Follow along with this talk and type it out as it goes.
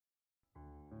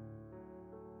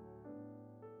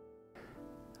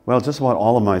Well, just about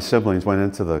all of my siblings went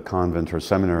into the convent or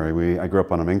seminary. I grew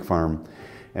up on a mink farm,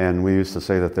 and we used to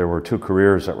say that there were two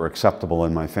careers that were acceptable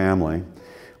in my family.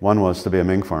 One was to be a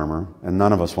mink farmer, and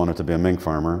none of us wanted to be a mink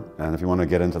farmer. And if you want to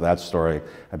get into that story,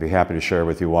 I'd be happy to share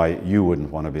with you why you wouldn't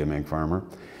want to be a mink farmer.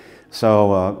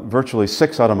 So virtually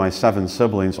 6 out of my 7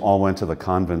 siblings all went to the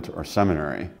convent or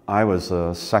seminary. I was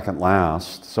second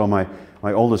last. So my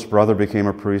oldest brother became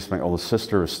a priest. My oldest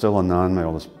sister is still a nun. My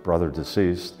oldest brother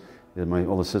deceased. My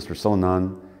oldest sister is still a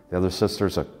nun. The other sister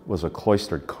was a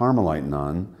cloistered Carmelite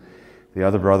nun. The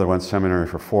other brother went to seminary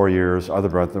for 4 years. Other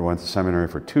brother went to seminary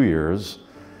for 2 years.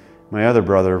 My other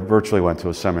brother virtually went to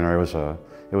a seminary.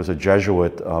 It was a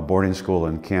Jesuit boarding school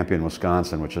in Campion,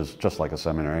 Wisconsin, which is just like a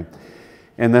seminary.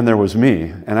 And then there was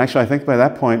me. And actually, I think by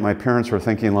that point, my parents were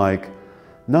thinking like,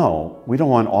 no, we don't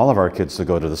want all of our kids to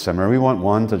go to the seminary. We want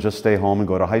one to just stay home and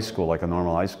go to high school like a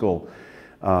normal high school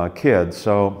kid.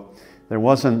 So there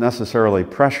wasn't necessarily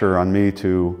pressure on me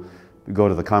to go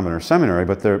to the convent or seminary,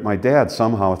 but my dad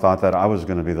somehow thought that I was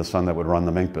going to be the son that would run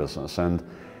the mink business. And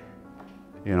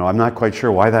you know, I'm not quite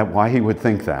sure why he would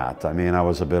think that. I mean, I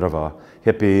was a bit of a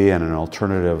hippie and an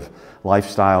alternative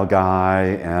lifestyle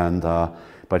guy,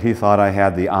 but he thought I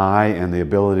had the eye and the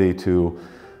ability to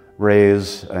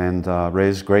raise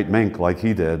great mink like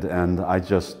he did, and I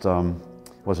just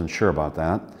wasn't sure about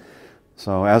that.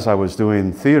 So as I was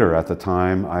doing theater at the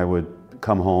time, I would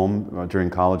come home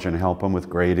during college and help him with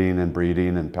grading and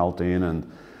breeding and pelting,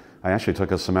 and I actually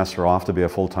took a semester off to be a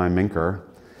full-time minker,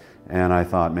 and I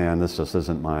thought, man, this just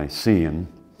isn't my scene.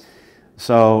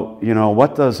 So, you know,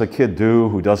 what does a kid do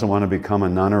who doesn't want to become a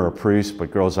nun or a priest but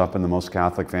grows up in the most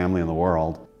Catholic family in the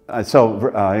world?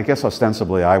 So I guess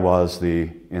ostensibly I was the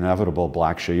inevitable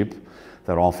black sheep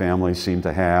that all families seem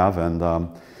to have, and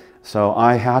so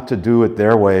I had to do it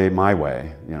their way, my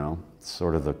way, you know,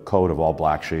 sort of the code of all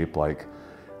black sheep, like,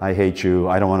 I hate you,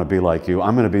 I don't want to be like you,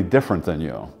 I'm going to be different than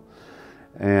you.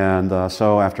 And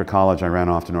so after college I ran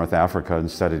off to North Africa and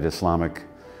studied Islamic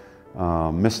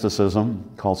mysticism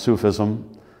called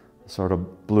Sufism. Sort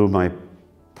of blew my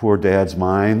poor dad's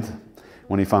mind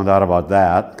when he found out about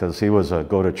that, because he was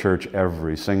go to church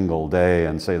every single day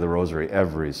and say the rosary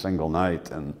every single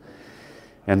night,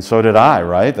 and so did I,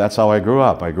 right? That's how I grew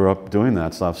up. I grew up doing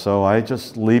that stuff. So I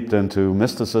just leaped into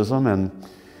mysticism, and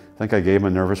I think I gave him a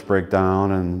nervous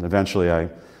breakdown, and eventually I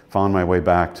found my way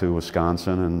back to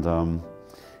Wisconsin, and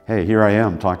hey, here I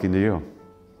am talking to you.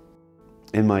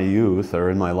 In my youth, or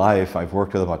in my life, I've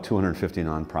worked with about 250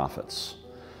 nonprofits.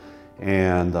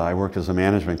 And I worked as a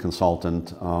management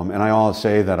consultant, and I always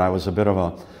say that I was a bit of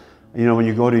a, you know, when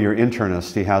you go to your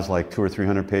internist, he has like 200 or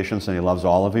 300 patients and he loves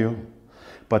all of you,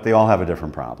 but they all have a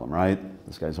different problem, right?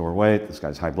 This guy's overweight, this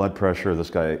guy's high blood pressure, this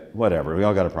guy, whatever, we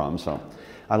all got a problem. So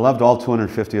I loved all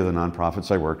 250 of the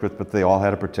nonprofits I worked with, but they all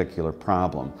had a particular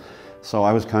problem. So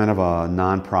I was kind of a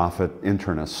nonprofit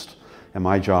internist, and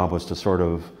my job was to sort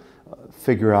of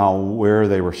figure out where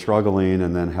they were struggling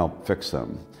and then help fix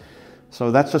them. So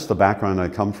that's just the background I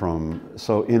come from.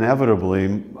 So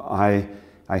inevitably, I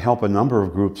help a number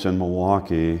of groups in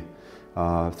Milwaukee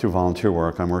through volunteer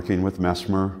work. I'm working with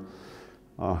Mesmer,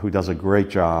 who does a great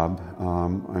job.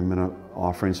 I'm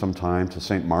offering some time to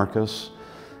St. Marcus,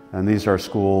 and these are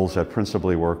schools that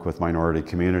principally work with minority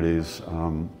communities.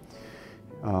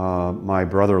 My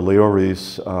brother Leo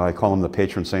Ries, I call him the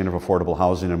patron saint of affordable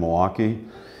housing in Milwaukee.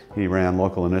 He ran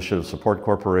Local Initiative Support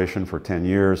Corporation for 10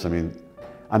 years. I mean,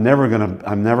 I'm never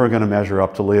gonna measure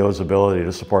up to Leo's ability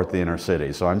to support the inner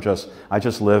city. So I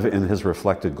just live in his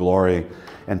reflected glory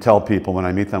and tell people when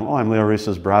I meet them, oh, I'm Leo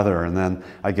Ries's brother, and then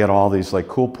I get all these like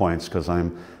cool points because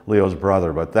I'm Leo's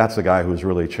brother. But that's the guy who's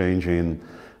really changing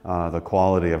the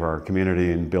quality of our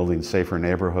community and building safer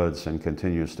neighborhoods, and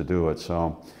continues to do it.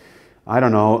 So I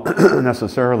don't know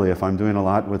necessarily if I'm doing a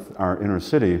lot with our inner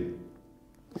city,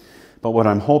 but what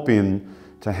I'm hoping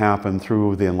to happen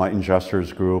through the Enlightened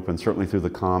Gestures group, and certainly through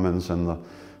the Commons and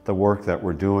the work that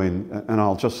we're doing, and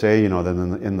I'll just say, you know, that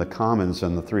in the Commons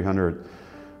and the 300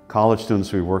 college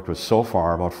students we've worked with so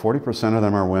far, about 40% of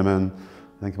them are women,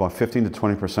 I think about 15 to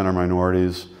 20% are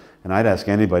minorities, and I'd ask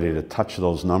anybody to touch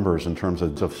those numbers in terms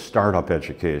of startup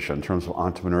education, in terms of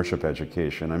entrepreneurship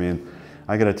education. I mean,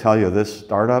 I gotta tell you, this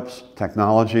startups,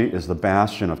 technology is the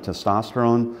bastion of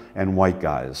testosterone and white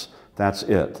guys. That's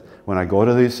it. When I go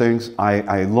to these things,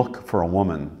 I look for a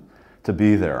woman to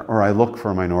be there, or I look for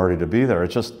a minority to be there.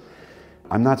 It's just,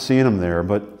 I'm not seeing them there.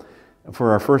 But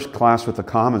for our first class with the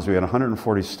Commons, we had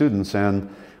 140 students,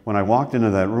 and when I walked into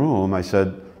that room, I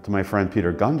said to my friend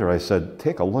Peter Gunder, I said,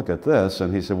 take a look at this.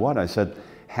 And he said, what? I said,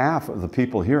 half of the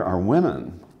people here are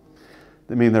women.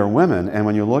 I mean, they're women, and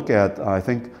when you look at, I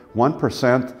think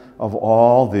 1% of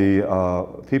all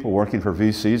the people working for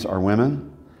VCs are women.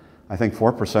 I think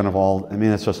 4% of all, I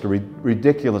mean, it's just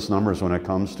ridiculous numbers when it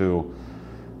comes to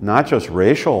not just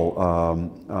racial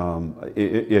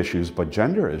issues, but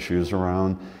gender issues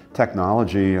around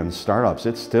technology and startups.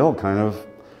 It's still kind of,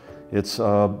 it's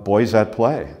boys at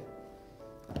play.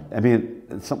 I mean,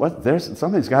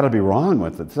 something's got to be wrong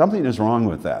with it. Something is wrong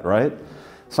with that, right?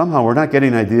 Somehow we're not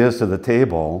getting ideas to the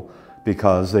table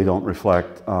because they don't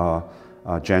reflect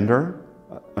gender,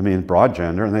 I mean broad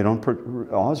gender, and they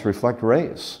don't always reflect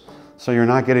race. So you're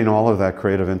not getting all of that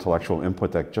creative intellectual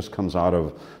input that just comes out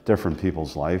of different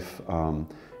people's life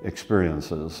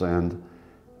experiences. And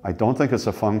I don't think it's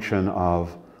a function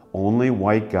of only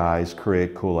white guys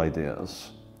create cool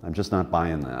ideas. I'm just not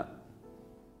buying that.